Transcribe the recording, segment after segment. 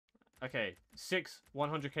Okay, 6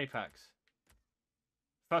 100k packs.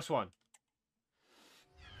 First one.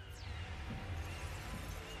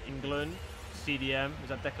 England, CDM. Is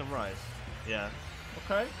that Declan Rice? Yeah.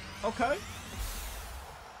 Okay. Okay.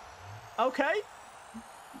 Okay.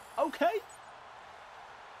 Okay.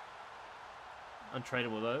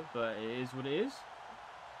 Untradeable though, but it is what it is.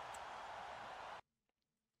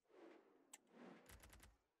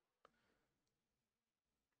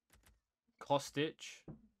 Kostic.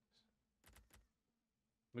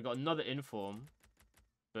 We got another inform,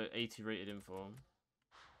 but 80 rated inform.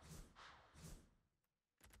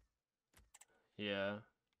 Yeah.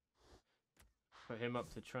 Put him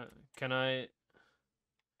up to try. Can I?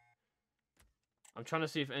 I'm trying to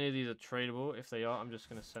see if any of these are tradable. If they are, I'm just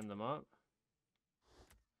gonna send them up.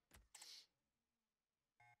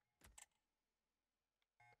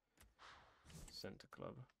 Send to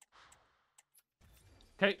club.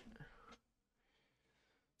 Okay.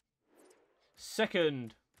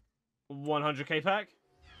 Second 100k pack.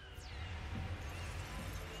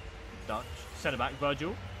 Dutch. Centre back,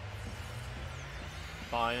 Virgil.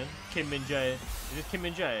 Bayern. Kim Min Jae. Is this Kim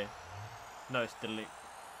Min Jae? No, it's Delete.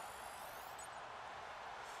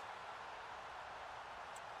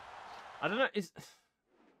 I don't know. Is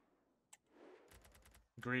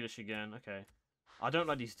Grealish again? Okay. I don't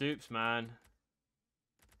like these dupes, man.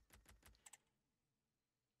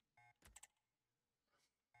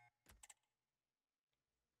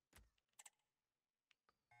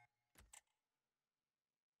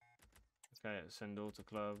 Okay, send all to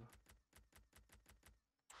club.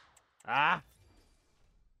 Ah!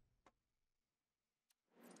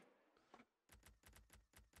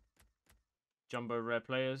 Jumbo rare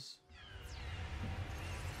players.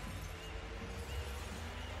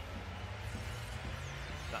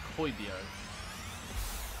 That Hoybio.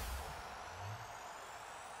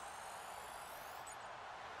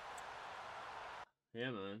 Yeah,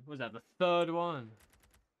 man. What's that? The third one.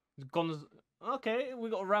 Okay, we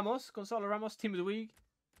got Ramos. Gonzalo Ramos, team of the week.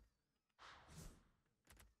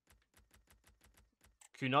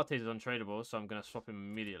 Kunate is untradeable, so I'm going to swap him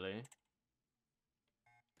immediately.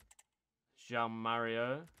 Jean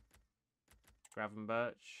Mario.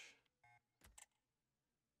 Gravenberch.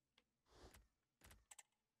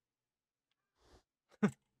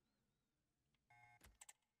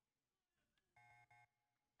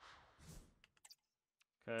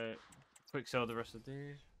 Okay. Quick sell the rest of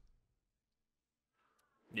these.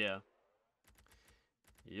 Yeah.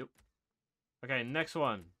 Yep. Okay, next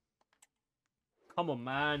one. Come on,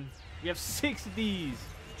 man. We have 6 of these.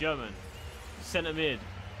 German. Centre mid.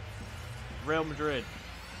 Real Madrid.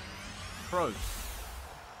 Kroos.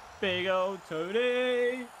 Big old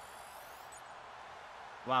Tony.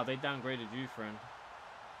 Wow, they downgraded you, friend.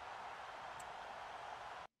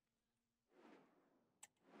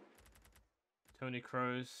 Tony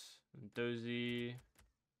Kroos. Dozy.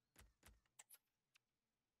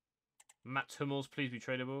 Matt Hummels, please be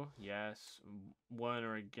tradable. Yes.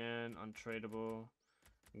 Werner again, untradeable.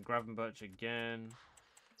 Gravenberch again.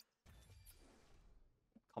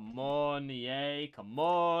 Come on, EA. Come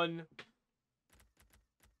on.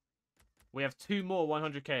 We have 2 more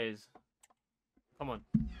 100Ks. Come on.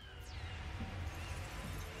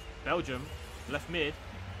 Belgium. Left mid.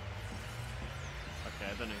 Okay,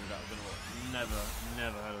 I don't know who that was.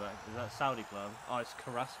 Never heard of that. Is that Saudi club? Oh, it's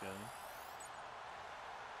Carrasco.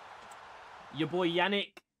 Your boy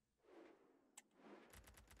Yannick.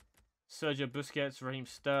 Sergio Busquets, Raheem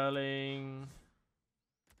Sterling.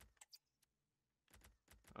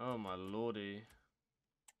 Oh my lordy.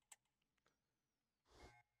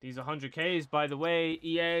 These are 100Ks, by the way,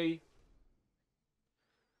 EA.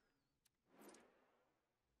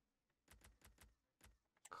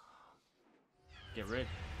 Get rid.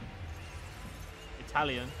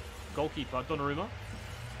 Italian. Goalkeeper, Donnarumma.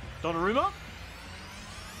 Donnarumma.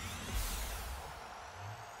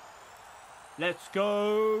 Let's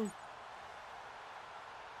go.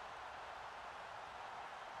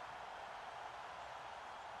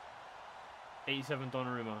 '87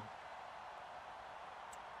 Donnarumma.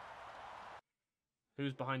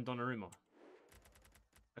 Who's behind Donnarumma?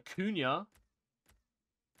 Acuna.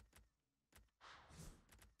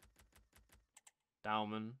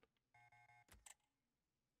 Dauman.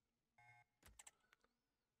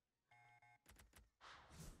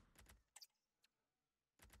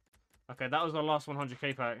 Okay, that was our last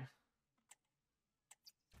 100k pack.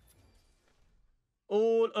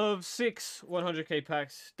 All of 6 100k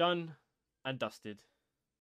packs done and dusted.